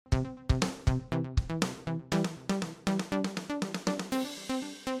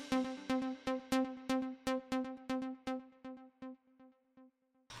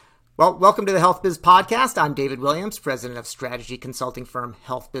Well, welcome to the Health Biz Podcast. I'm David Williams, president of strategy consulting firm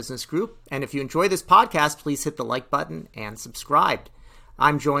Health Business Group. And if you enjoy this podcast, please hit the like button and subscribe.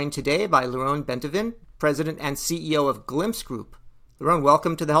 I'm joined today by Liron Bentovim, president and CEO of Glimpse Group. Liron,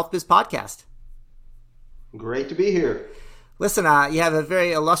 welcome to the Health Biz Podcast. Great to be here. Listen, you have a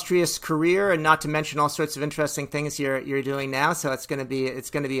very illustrious career, and not to mention all sorts of interesting things you're doing now. So it's going to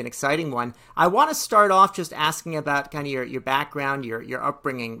be an exciting one. I want to start off just asking about kind of your background, your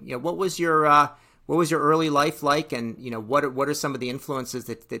upbringing. You know, what was your early life like, and you know what are some of the influences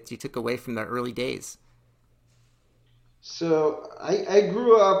that you took away from the early days? So I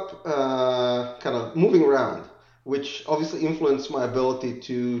grew up kind of moving around, which obviously influenced my ability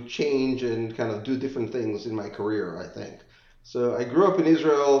to change and kind of do different things in my career, I think. So I grew up in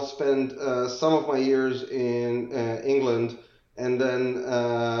Israel, spent some of my years in England, and then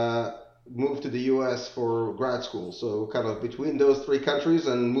moved to the US for grad school. So kind of between those three countries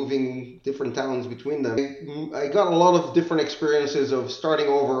and moving different towns between them, I got a lot of different experiences of starting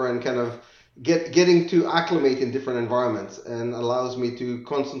over and kind of getting to acclimate in different environments, and allows me to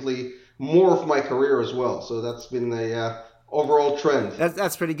constantly morph my career as well. So that's been a overall trend.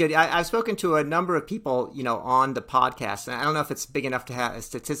 That's pretty good. I've spoken to a number of people, you know, on the podcast, and I don't know if it's big enough to have a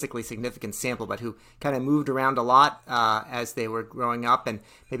statistically significant sample, but who kind of moved around a lot as they were growing up, and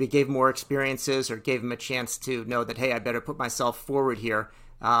maybe gave more experiences or gave them a chance to know that, hey, I better put myself forward here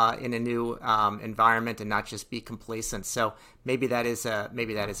in a new environment and not just be complacent. So maybe that is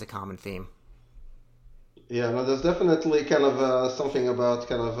a common theme. Yeah, no, there's definitely kind of something about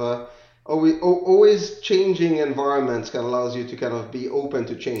kind of always changing environments kind of allows you to kind of be open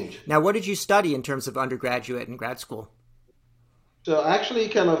to change. Now, what did you study in terms of undergraduate and grad school? So actually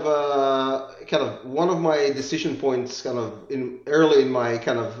kind of one of my decision points kind of early in my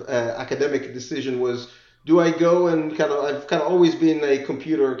kind of academic decision was, do I go and I've kind of always been a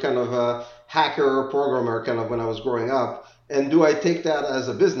computer kind of hacker programmer kind of when I was growing up. And do I take that as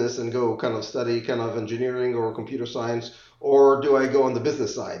a business and go kind of study kind of engineering or computer science, or do I go on the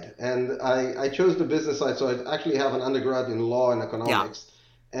business side? And I chose the business side, so I actually have an undergrad in law and economics.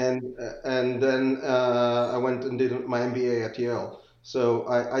 Yeah. And then I went and did my MBA at Yale. So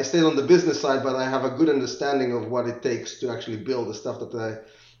I stayed on the business side, but I have a good understanding of what it takes to actually build the stuff that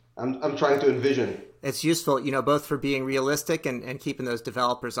I'm trying to envision. It's useful, you know, both for being realistic and keeping those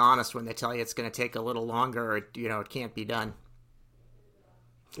developers honest when they tell you it's going to take a little longer, or, you know, it can't be done.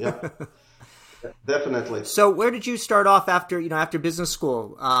 Yeah, definitely. So where did you start off after business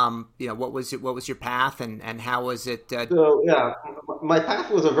school? You know, what was your path, and how was it? So yeah, my path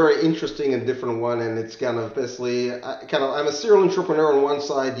was a very interesting and different one, and it's kind of basically I'm a serial entrepreneur on one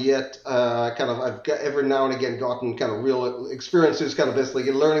side, yet I've got every now and again gotten kind of real experiences, kind of basically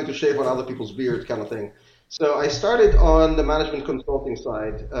learning to shave on other people's beards, kind of thing. So I started on the management consulting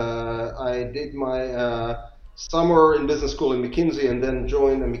side. I did my summer in business school in McKinsey, and then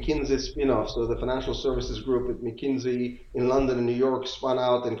joined a McKinsey spin-off. So the financial services group at McKinsey in London and New York spun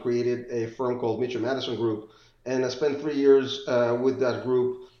out and created a firm called Mitchell Madison Group. And I spent 3 years with that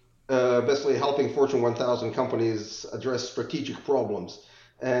group, basically helping Fortune 1000 companies address strategic problems,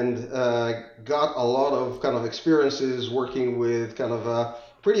 and got a lot of kind of experiences working with kind of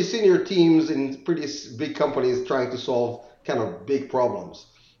pretty senior teams in pretty big companies trying to solve kind of big problems.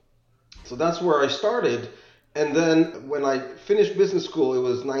 So that's where I started. And then when I finished business school, it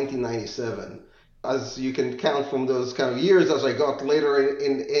was 1997. As you can count from those kind of years, as I got later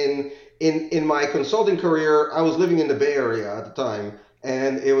in my consulting career, I was living in the Bay Area at the time,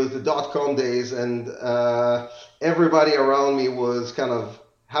 and it was the dot-com days, and everybody around me was kind of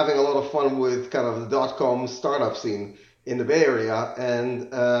having a lot of fun with kind of the dot-com startup scene in the Bay Area.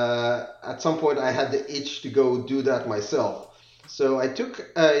 And at some point, I had the itch to go do that myself. So I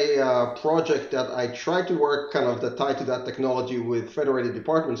took a project that I tried to work kind of that tied to that technology with Federated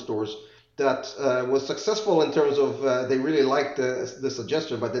Department Stores that was successful in terms of they really liked the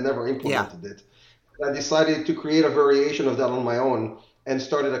suggestion, but they never implemented it. I decided to create a variation of that on my own and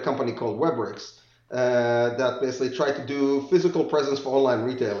started a company called Webrix that basically tried to do physical presence for online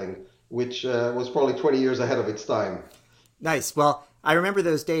retailing, which was probably 20 years ahead of its time. Nice. Well, I remember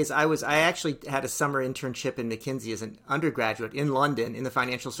those days. I actually had a summer internship in McKinsey as an undergraduate in London in the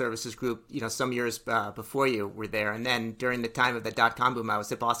financial services group, you know, some years before you were there. And then during the time of the dot-com boom, I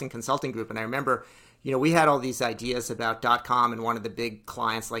was at Boston Consulting Group. And I remember, you know, we had all these ideas about dot-com and wanted the big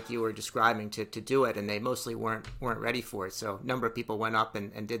clients like you were describing to do it. And they mostly weren't ready for it. So a number of people went up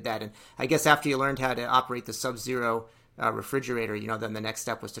and did that. And I guess after you learned how to operate the Sub-Zero refrigerator, you know, then the next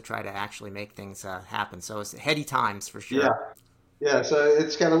step was to try to actually make things happen. So it's heady times for sure. Yeah. Yeah, so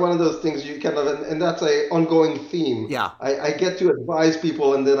it's kind of one of those things you kind of, and that's a ongoing theme. Yeah. I get to advise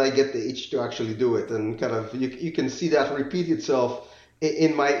people, and then I get the itch to actually do it, and kind of you can see that repeat itself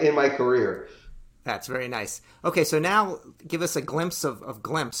in my career. That's very nice. Okay, so now give us a glimpse of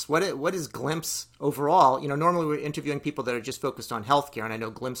Glimpse. What is Glimpse overall? Normally we're interviewing people that are just focused on healthcare, and I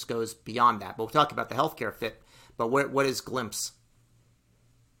know Glimpse goes beyond that. But we'll talk about the healthcare fit. But what is Glimpse?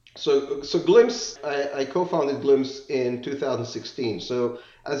 So Glimpse, I co-founded Glimpse in 2016. So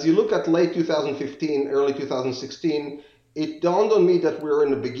as you look at late 2015, early 2016, it dawned on me that we're in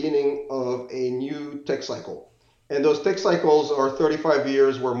the beginning of a new tech cycle. And those tech cycles are 35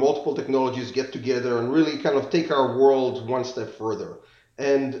 years where multiple technologies get together and really kind of take our world one step further.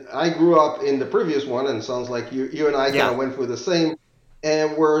 And I grew up in the previous one, and it sounds like you and I kind Yeah. of went through the same,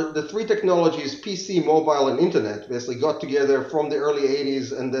 and where the three technologies, PC, mobile, and internet, basically got together from the early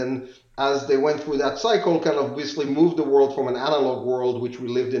 80s, and then as they went through that cycle, kind of basically moved the world from an analog world, which we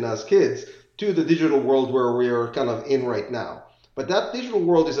lived in as kids, to the digital world where we are kind of in right now. But that digital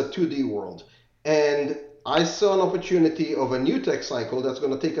world is a 2D world. And I saw an opportunity of a new tech cycle that's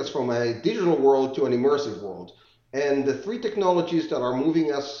going to take us from a digital world to an immersive world. And the three technologies that are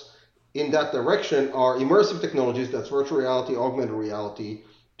moving us in that direction are immersive technologies, that's virtual reality, augmented reality,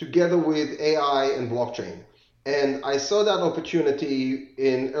 together with AI and blockchain. And I saw that opportunity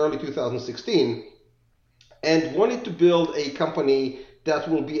in early 2016 and wanted to build a company that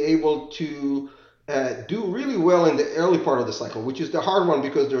will be able to do really well in the early part of the cycle, which is the hard one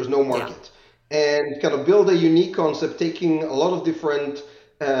because there's no Yeah. market, and kind of build a unique concept, taking a lot of different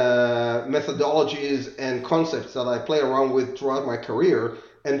methodologies and concepts that I play around with throughout my career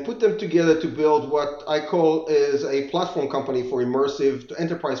and put them together to build what I call is a platform company for immersive,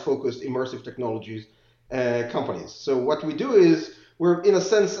 enterprise focused immersive technologies companies. So what we do is we're in a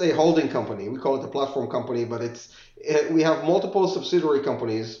sense a holding company. We call it a platform company, but it's we have multiple subsidiary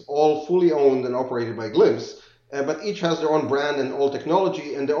companies, all fully owned and operated by Glimpse, but each has their own brand and all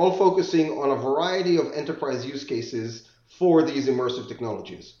technology, and they're all focusing on a variety of enterprise use cases for these immersive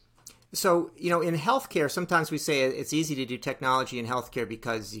technologies. So, in healthcare, sometimes we say it's easy to do technology in healthcare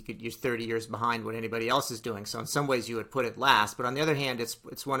because you're 30 years behind what anybody else is doing. So, in some ways, you would put it last. But on the other hand,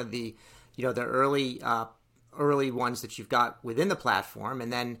 it's one of the, the early ones that you've got within the platform.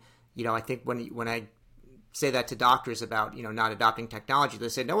 And then, I think when I say that to doctors about not adopting technology, they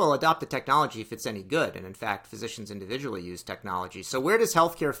say no, well, adopt the technology if it's any good. And in fact, physicians individually use technology. So where does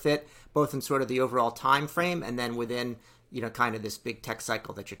healthcare fit, both in sort of the overall time frame and then within kind of this big tech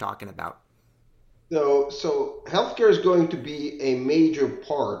cycle that you're talking about? So healthcare is going to be a major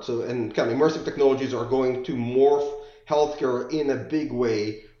part. So, and kind of immersive technologies are going to morph healthcare in a big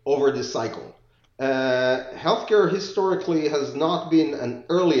way over this cycle. Healthcare historically has not been an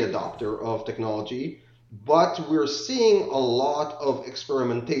early adopter of technology, but we're seeing a lot of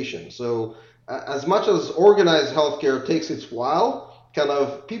experimentation. So, as much as organized healthcare takes its while, kind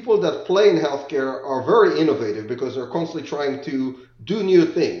of people that play in healthcare are very innovative because they're constantly trying to do new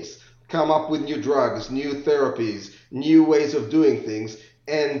things, come up with new drugs, new therapies, new ways of doing things,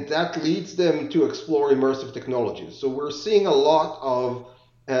 and that leads them to explore immersive technologies. So we're seeing a lot of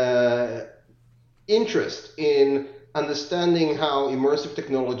interest in understanding how immersive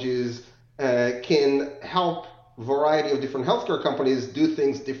technologies can help a variety of different healthcare companies do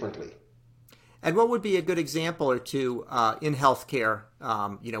things differently. And what would be a good example or two in healthcare,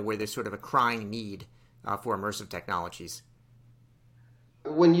 where there's sort of a crying need for immersive technologies?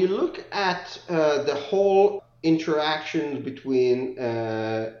 When you look at the whole interaction between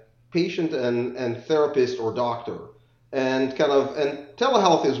patient and therapist or doctor, and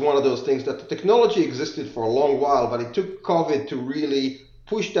telehealth is one of those things that the technology existed for a long while, but it took COVID to really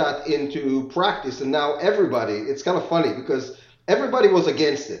push that into practice. And now everybody, it's kind of funny because everybody was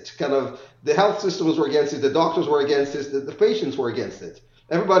against it. Kind of the health systems were against it, the doctors were against it, the patients were against it.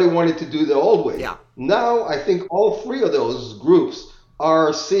 Everybody wanted to do the old way. Yeah. Now I think all three of those groups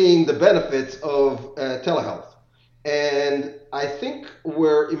are seeing the benefits of telehealth. And I think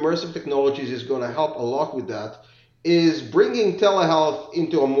where immersive technologies is going to help a lot with that is bringing telehealth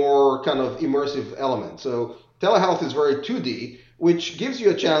into a more kind of immersive element. So telehealth is very 2D, which gives you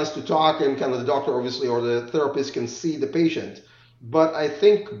a chance to talk, and kind of the doctor obviously or the therapist can see the patient. But I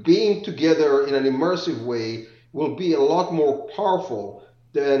think being together in an immersive way will be a lot more powerful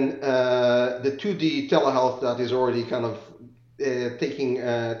than the 2D telehealth that is already kind of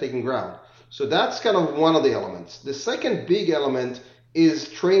taking ground. So that's kind of one of the elements. The second big element is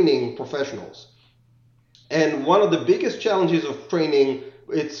training professionals. And one of the biggest challenges of training,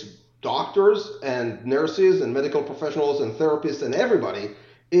 it's doctors and nurses and medical professionals and therapists and everybody,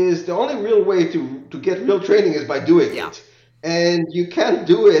 is the only real way to get real training is by doing Yeah. it. and you can't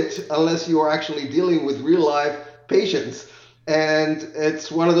do it unless you are actually dealing with real life patients. And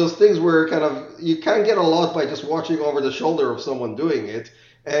it's one of those things where kind of you can't get a lot by just watching over the shoulder of someone doing it.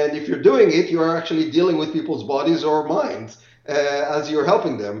 And if you're doing it, you are actually dealing with people's bodies or minds as you're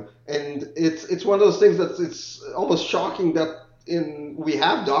helping them. And it's one of those things that it's almost shocking that in we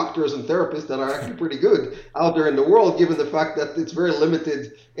have doctors and therapists that are actually pretty good out there in the world, given the fact that it's very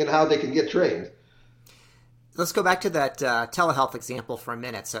limited in how they can get trained. Let's go back to that telehealth example for a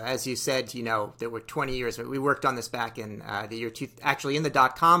minute. So as you said, there were 20 years. We worked on this back in the year two. Actually, in the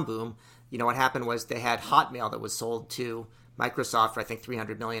dot-com boom, what happened was they had Hotmail that was sold to Microsoft for, I think,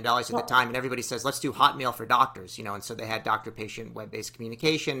 $300 million at the time. And everybody says, let's do Hotmail for doctors, and so they had doctor-patient web-based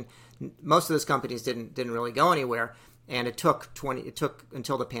communication. Most of those companies didn't really go anywhere. And it took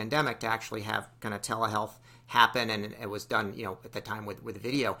until the pandemic to actually have kind of telehealth happen, and it was done, at the time with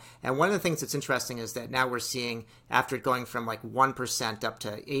video. And one of the things that's interesting is that now we're seeing, after it going from like 1% up to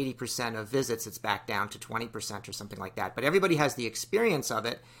 80% of visits, it's back down to 20% or something like that. But everybody has the experience of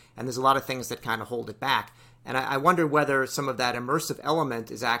it, and there's a lot of things that kind of hold it back. And I wonder whether some of that immersive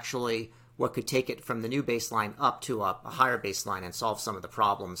element is actually what could take it from the new baseline up to a higher baseline and solve some of the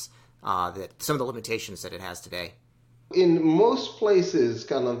problems, some of the limitations that it has today. In most places,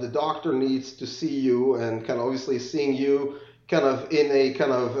 kind of the doctor needs to see you, and kind of obviously seeing you kind of in a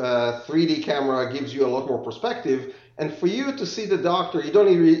kind of 3D camera gives you a lot more perspective. And for you to see the doctor, you don't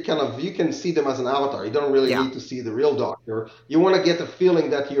even you can see them as an avatar. You don't really Yeah. need to see the real doctor. You want to get the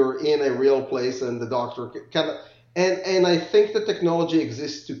feeling that you're in a real place and the doctor kind of. And I think the technology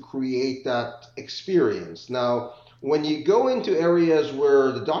exists to create that experience. Now, when you go into areas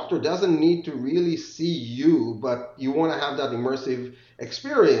where the doctor doesn't need to really see you, but you want to have that immersive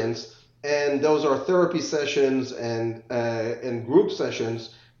experience, and those are therapy sessions and group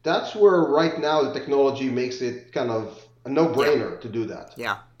sessions, that's where right now the technology makes it kind of a Yeah. no-brainer to do that.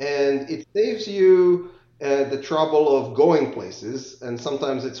 Yeah. And it saves you the trouble of going places, and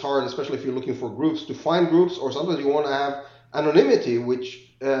sometimes it's hard, especially if you're looking for groups, to find groups, or sometimes you want to have anonymity,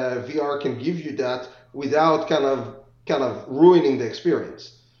 which VR can give you that without kind of ruining the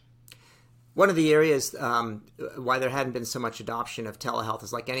experience. One of the areas why there hadn't been so much adoption of telehealth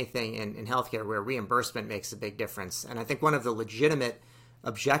is like anything in healthcare where reimbursement makes a big difference. And I think one of the legitimate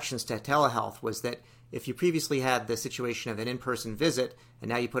objections to telehealth was that if you previously had the situation of an in-person visit and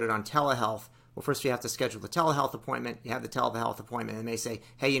now you put it on telehealth, well, first you have to schedule the telehealth appointment. You have the telehealth appointment and they say,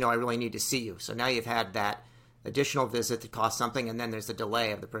 hey, I really need to see you. So now you've had that additional visit that costs something, and then there's the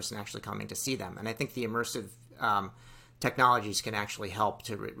delay of the person actually coming to see them. And I think the immersive technologies can actually help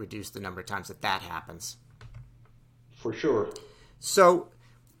to reduce the number of times that happens. For sure. So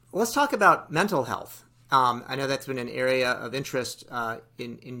let's talk about mental health. I know that's been an area of interest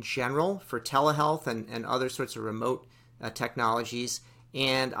in general for telehealth and other sorts of remote technologies.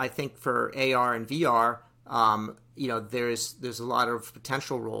 And I think for AR and VR, there's a lot of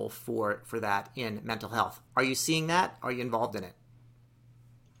potential role for that in mental health. Are you seeing that? Are you involved in it?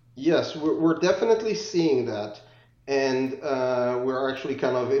 Yes, we're definitely seeing that. And we're actually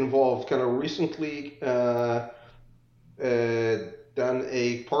kind of involved, kind of recently done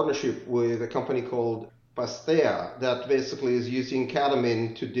a partnership with a company called Pastea that basically is using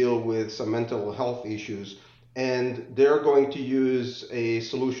ketamine to deal with some mental health issues. And they're going to use a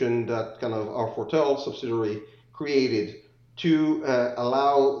solution that kind of our Fortel subsidiary created to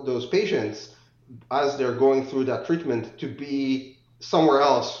allow those patients, as they're going through that treatment, to be somewhere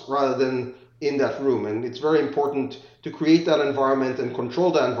else rather than in that room. And it's very important to create that environment and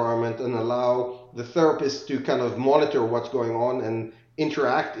control that environment and allow the therapist to kind of monitor what's going on and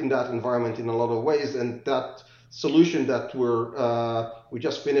interact in that environment in a lot of ways. And that solution that we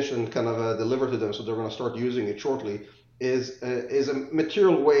just finished and kind of delivered to them, so they're going to start using it shortly, is a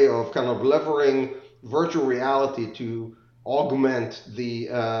material way of kind of leveraging virtual reality to augment the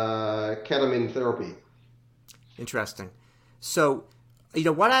ketamine therapy. Interesting. So,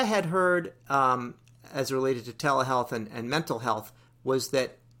 what I had heard as related to telehealth and mental health was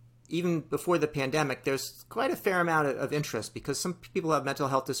that even before the pandemic, there's quite a fair amount of interest because some people who have mental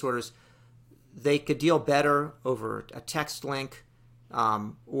health disorders, they could deal better over a text link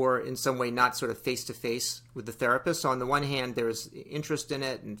or in some way not sort of face-to-face with the therapist. So on the one hand, there's interest in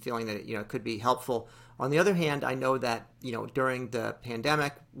it and feeling that it could be helpful. On the other hand, I know that during the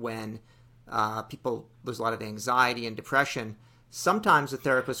pandemic when there's a lot of anxiety and depression, sometimes the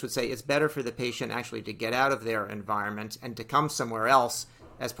therapist would say it's better for the patient actually to get out of their environment and to come somewhere else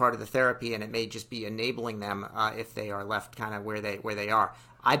as part of the therapy, and it may just be enabling them if they are left kind of where they are.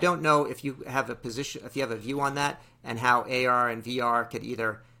 I don't know if you have a view on that, and how AR and VR could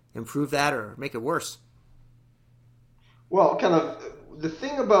either improve that or make it worse. Well, kind of the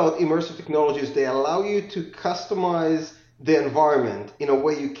thing about immersive technologies, they allow you to customize the environment in a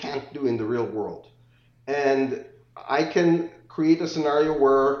way you can't do in the real world. And I can create a scenario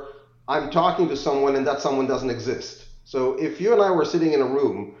where I'm talking to someone and that someone doesn't exist. So if you and I were sitting in a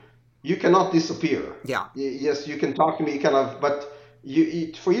room, you cannot disappear. Yeah. Yes, you can talk to me, kind of, but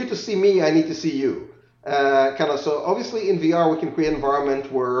for you to see me, I need to see you. Kind of. So obviously in VR, we can create an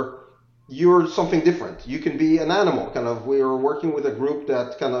environment where you're something different. You can be an animal. Kind of, we are working with a group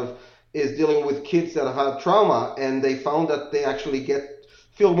that kind of is dealing with kids that have had trauma, and they found that they actually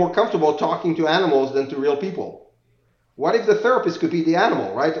feel more comfortable talking to animals than to real people. What if the therapist could be the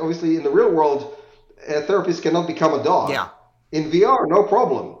animal, right? Obviously, in the real world, a therapist cannot become a dog. Yeah. In VR, no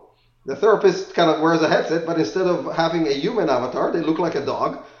problem. The therapist kind of wears a headset, but instead of having a human avatar, they look like a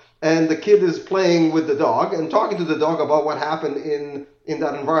dog. And the kid is playing with the dog and talking to the dog about what happened in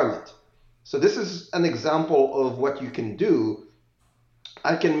that environment. So this is an example of what you can do.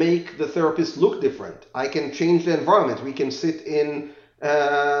 I can make the therapist look different. I can change the environment. We can sit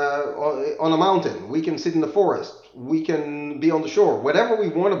on a mountain. We can sit in the forest. We can be on the shore. Whatever we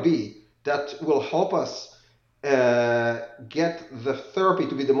want to be, that will help us get the therapy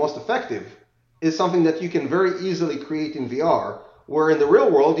to be the most effective is something that you can very easily create in VR, where in the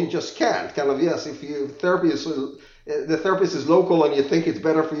real world you just can't. Kind of, yes, if you the therapist is local and you think it's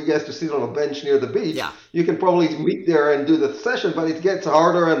better for you guys to sit on a bench near the beach, Yeah. you can probably meet there and do the session, but it gets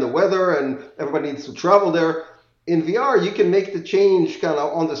harder and the weather and everybody needs to travel there. In VR, you can make the change kind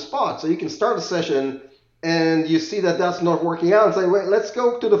of on the spot. So you can start a session and you see that that's not working out and say, wait, let's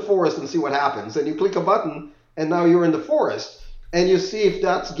go to the forest and see what happens. And you click a button and now you're in the forest and you see if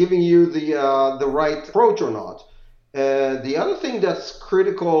that's giving you the right approach or not. The other thing that's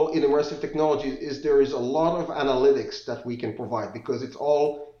critical in immersive technology is there is a lot of analytics that we can provide because it's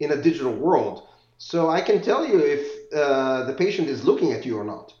all in a digital world. So I can tell you if the patient is looking at you or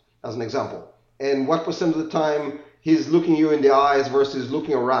not, as an example, and what percent of the time he's looking you in the eyes versus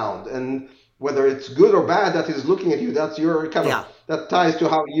looking around, and whether it's good or bad that he's looking at you. That's your kind of that ties to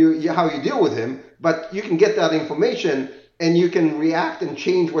how you deal with him. But you can get that information and you can react and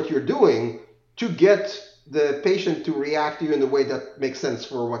change what you're doing to get the patient to react to you in the way that makes sense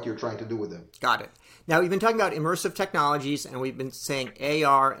for what you're trying to do with them. Got it. Now, we've been talking about immersive technologies, and we've been saying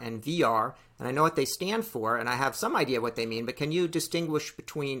AR and VR, and I know what they stand for, and I have some idea what they mean, but can you distinguish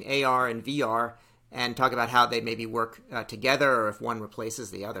between AR and VR and talk about how they maybe work together or if one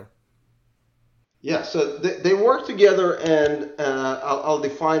replaces the other? Yeah, so they work together, and I'll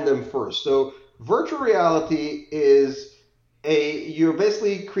define them first. So virtual reality is you're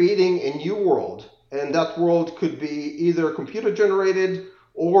basically creating a new world, and that world could be either computer generated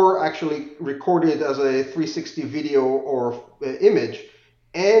or actually recorded as a 360 video or image,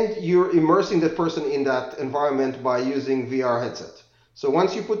 and you're immersing the person in that environment by using VR headset. So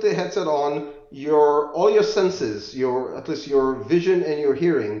once you put the headset on, all your senses, at least your vision and your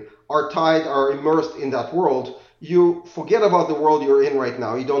hearing, are immersed in that world. You forget about the world you're in right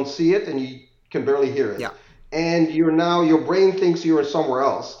now. You don't see it and you can barely hear it. Yeah. And your brain thinks you're somewhere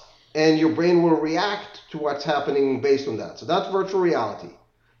else, and your brain will react to what's happening based on that. So that's virtual reality.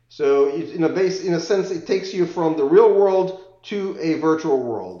 So in a sense, it takes you from the real world to a virtual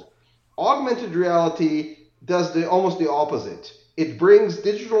world. Augmented reality does almost the opposite. It brings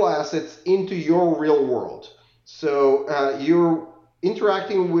digital assets into your real world. So you're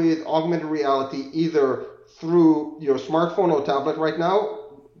interacting with augmented reality either through your smartphone or tablet right now.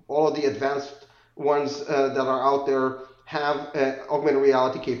 All of the advanced ones that are out there have augmented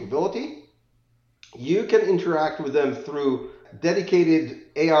reality capability. You can interact with them through dedicated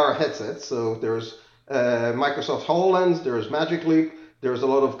AR headsets. So there's Microsoft HoloLens, there's Magic Leap, there's a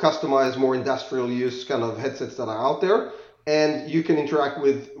lot of customized, more industrial use kind of headsets that are out there. And you can interact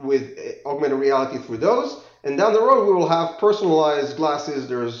with augmented reality through those. And down the road, we will have personalized glasses.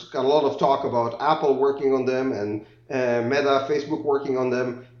 There's a lot of talk about Apple working on them and Meta, Facebook working on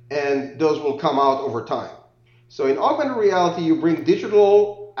them. And those will come out over time. So in augmented reality, you bring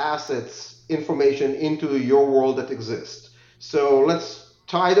digital assets, information into your world that exists. So let's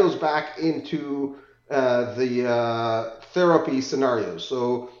tie those back into the therapy scenarios.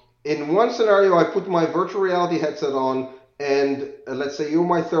 So in one scenario, I put my virtual reality headset on, and let's say you're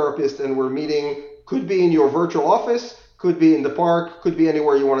my therapist and we're meeting, could be in your virtual office, could be in the park, could be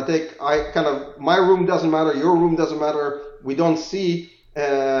anywhere you want to take. My room doesn't matter, your room doesn't matter. We don't see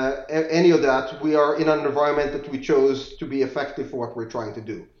any of that. We are in an environment that we chose to be effective for what we're trying to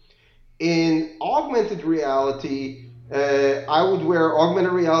do. In augmented reality, I would wear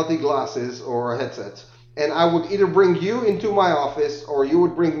augmented reality glasses or headsets, and I would either bring you into my office or you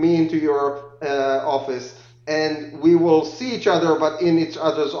would bring me into your office, and we will see each other, but in each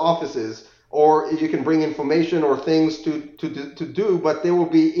other's offices. Or you can bring information or things to do, but they will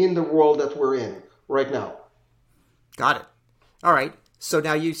be in the world that we're in right now. Got it. All right. So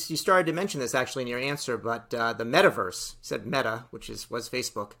now you started to mention this actually in your answer, but the metaverse, you said Meta, which was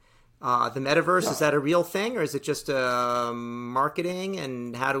Facebook. The metaverse, is that a real thing, or is it just marketing?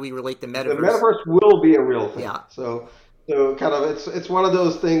 And how do we relate the metaverse? The metaverse will be a real thing. Yeah. So kind of it's one of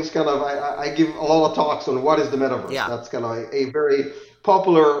those things. Kind of I give a lot of talks on what is the metaverse. Yeah. That's kind of a very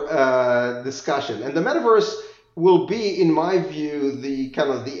popular discussion, and the metaverse will be, in my view, the kind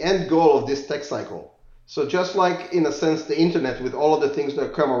of the end goal of this tech cycle. So just like in a sense the internet with all of the things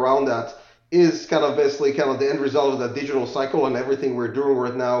that come around that is kind of basically kind of the end result of that digital cycle, and everything we're doing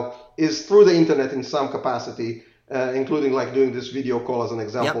right now is through the internet in some capacity, including like doing this video call as an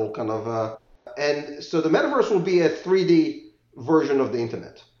example. Yep. Kind of, and so the metaverse will be a 3D version of the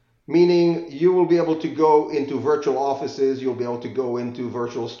internet, meaning you will be able to go into virtual offices, you'll be able to go into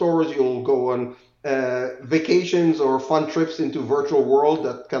virtual stores, you'll go on vacations or fun trips into virtual world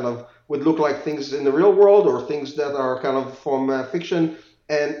that kind of would look like things in the real world or things that are kind of from fiction,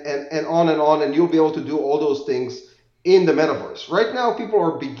 and on, and you'll be able to do all those things in the metaverse. Right now, people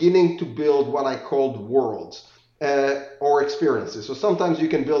are beginning to build what I called worlds or experiences. So sometimes you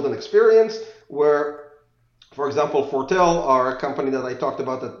can build an experience where, for example, Fortel, our company that I talked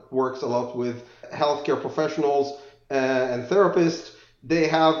about that works a lot with healthcare professionals and therapists, they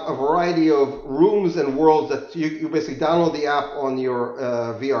have a variety of rooms and worlds that you basically download the app on your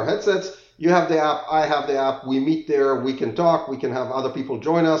VR headsets. You have the app, I have the app, we meet there, we can talk, we can have other people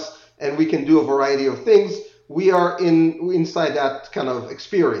join us, and we can do a variety of things. We are inside that kind of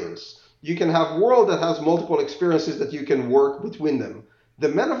experience. You can have a world that has multiple experiences that you can work between them. The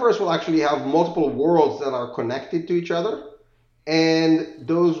metaverse will actually have multiple worlds that are connected to each other, and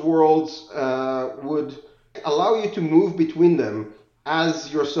those worlds would allow you to move between them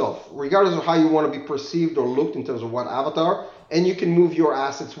as yourself, regardless of how you want to be perceived or looked in terms of what avatar, and you can move your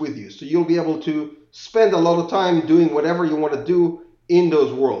assets with you. So you'll be able to spend a lot of time doing whatever you want to do in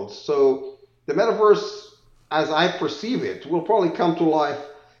those worlds. So the metaverse, as I perceive it, will probably come to life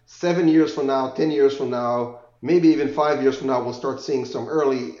 7 years from now, 10 years from now, maybe even 5 years from now. We'll start seeing some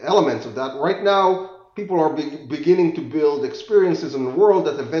early elements of that. Right now, people are beginning to build experiences in the world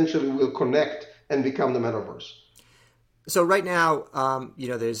that eventually will connect and become the metaverse. So right now,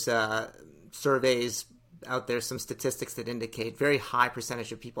 there's surveys out there, some statistics that indicate very high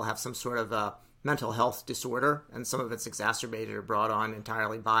percentage of people have some sort of mental health disorder, and some of it's exacerbated or brought on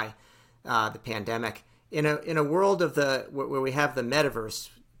entirely by the pandemic. In a world of where we have the metaverse,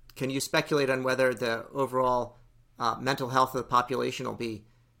 can you speculate on whether the overall mental health of the population will be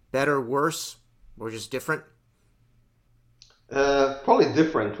better, worse, or just different? Probably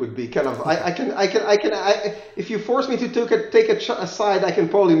different would be kind of. If you force me to take a side, I can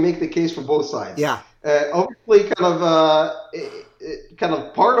probably make the case for both sides. Yeah. Obviously, kind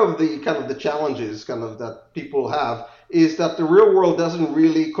of part of the challenges kind of that people have is that the real world doesn't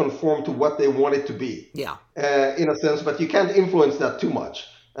really conform to what they want it to be. Yeah. In a sense, but you can't influence that too much.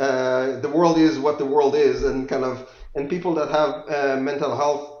 The world is what the world is, and people that have mental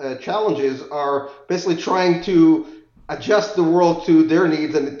health challenges are basically trying to adjust the world to their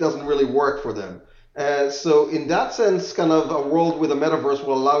needs, and it doesn't really work for them. So in that sense, kind of a world with a metaverse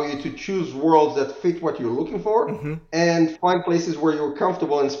will allow you to choose worlds that fit what you're looking for, mm-hmm. and find places where you're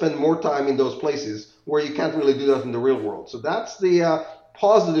comfortable and spend more time in those places where you can't really do that in the real world. So that's the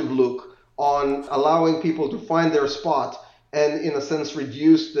positive look on allowing people to find their spot and, in a sense,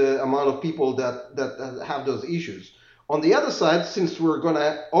 reduce the amount of people that have those issues. On the other side, since we're going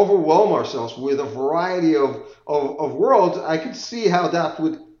to overwhelm ourselves with a variety of worlds, I could see how that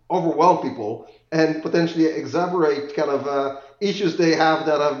would overwhelm people and potentially exacerbate kind of issues they have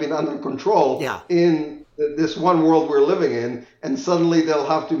that have been under control in this one world we're living in, and suddenly they'll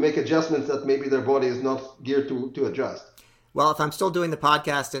have to make adjustments that maybe their body is not geared to adjust. Well, if I'm still doing the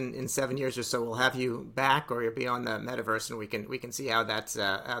podcast in 7 years or so, we'll have you back, or you'll be on the metaverse, and we can see how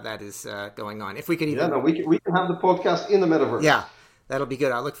that is going on. If we could even, we can have the podcast in the metaverse. Yeah, that'll be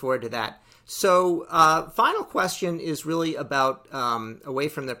good. I look forward to that. So, final question is really about away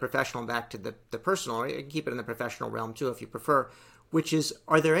from the professional back to the personal. Or you can keep it in the professional realm too, if you prefer. Which is,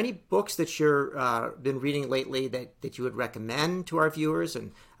 are there any books that you're been reading lately that you would recommend to our viewers,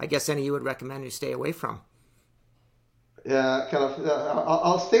 and I guess any you would recommend to stay away from? Yeah,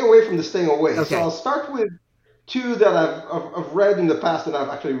 I'll stay away from the staying away. Okay. So I'll start with two that I've read in the past and I've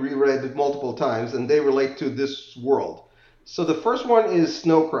actually reread multiple times, and they relate to this world. So the first one is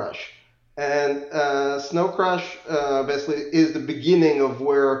Snow Crash. And Snow Crash basically is the beginning of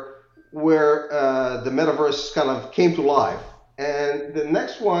where where the metaverse kind of came to life. And the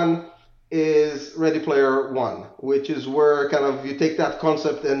next one is Ready Player One, which is where kind of you take that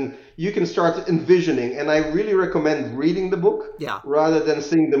concept and you can start envisioning. And I really recommend reading the book rather than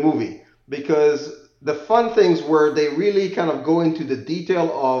seeing the movie, because the fun things where they really kind of go into the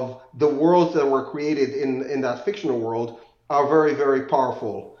detail of the worlds that were created in that fictional world are very, very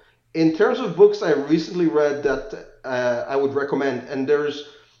powerful. In terms of books I recently read that I would recommend, and there's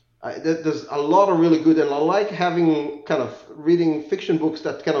a lot of really good, and I like having kind of reading fiction books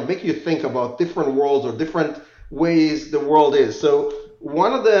that kind of make you think about different worlds or different ways the world is. So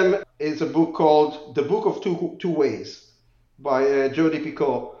one of them is a book called The Book of Two Ways by Jodi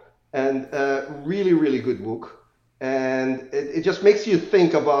Picoult, and really, really good book. And it just makes you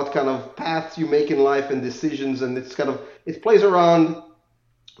think about kind of paths you make in life and decisions, and it plays around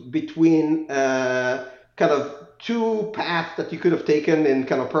between kind of two paths that you could have taken in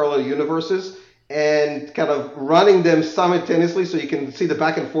kind of parallel universes, and kind of running them simultaneously so you can see the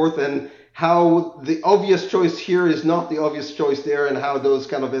back and forth, and how the obvious choice here is not the obvious choice there, and how those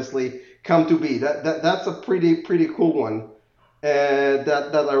kind of basically come to be. That's a pretty cool one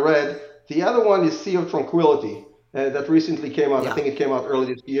that I read. The other one is Sea of Tranquility that recently came out. I think it came out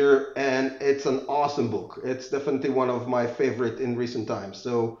early this year, and it's an awesome book. It's definitely one of my favorite in recent times.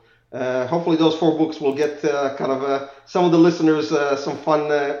 So hopefully those four books will get some of the listeners some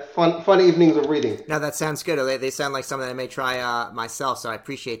fun evenings of reading. Now that sounds good. They sound like something I may try myself, so I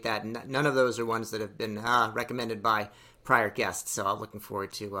appreciate that. None of those are ones that have been recommended by prior guests, so I'm looking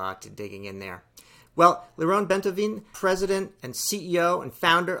forward to digging in there. Well, Liron Bentovim, President and CEO and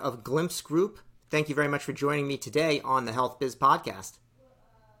founder of Glimpse Group, thank you very much for joining me today on the Health Biz Podcast.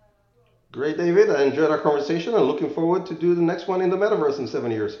 Great, David. I enjoyed our conversation. I'm looking forward to do the next one in the metaverse in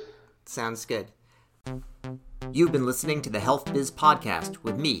 7 years. Sounds good. You've been listening to the Health Biz Podcast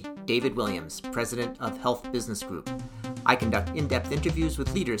with me, David Williams, President of Health Business Group. I conduct in-depth interviews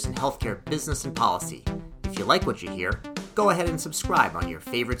with leaders in healthcare business and policy. If you like what you hear, go ahead and subscribe on your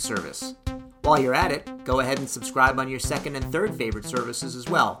favorite service. While you're at it, go ahead and subscribe on your second and third favorite services as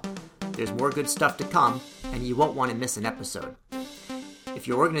well. There's more good stuff to come, and you won't want to miss an episode. If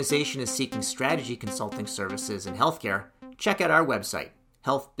your organization is seeking strategy consulting services in healthcare, check out our website,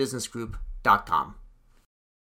 healthbusinessgroup.com.